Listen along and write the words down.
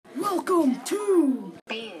Welcome to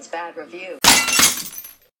Beans Bad Review.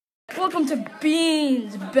 Welcome to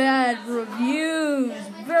Beans Bad Reviews.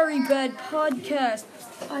 Very bad podcast.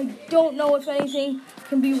 I don't know if anything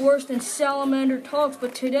can be worse than Salamander Talks,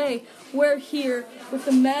 but today we're here with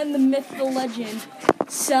the man, the myth, the legend,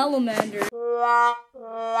 Salamander.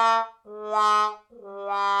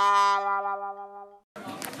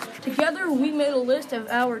 Together, we made a list of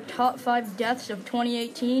our top 5 deaths of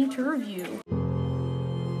 2018 to review.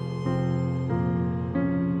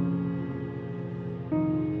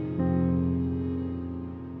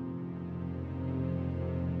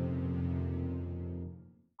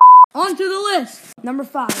 On to the list. Number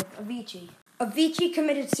 5, Avicii. Avicii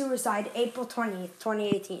committed suicide April 20th,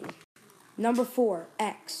 2018. Number 4,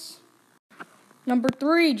 X. Number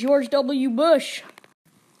 3, George W. Bush.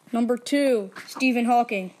 Number 2, Stephen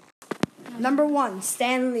Hawking. Number 1,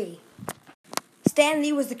 Stan Lee. Stan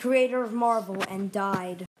Lee was the creator of Marvel and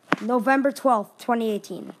died November 12th,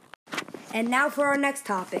 2018. And now for our next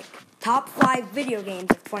topic, top 5 video games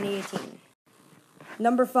of 2018.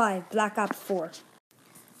 Number 5, Black Ops 4.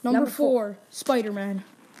 Number 4, Spider-Man.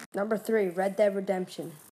 Number 3, Red Dead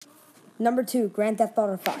Redemption. Number 2, Grand Theft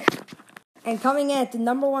Auto 5. And coming in at the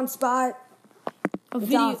number 1 spot,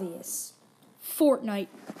 it's obvious. Fortnite.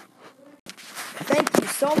 Thank you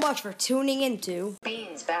so much for tuning into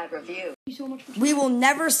Beans Bad Review. Thank you so much for We Will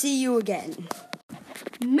Never See You Again.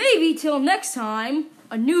 Maybe till next time,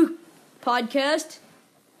 a new podcast,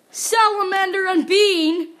 Salamander and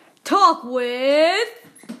Bean talk with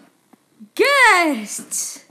guests.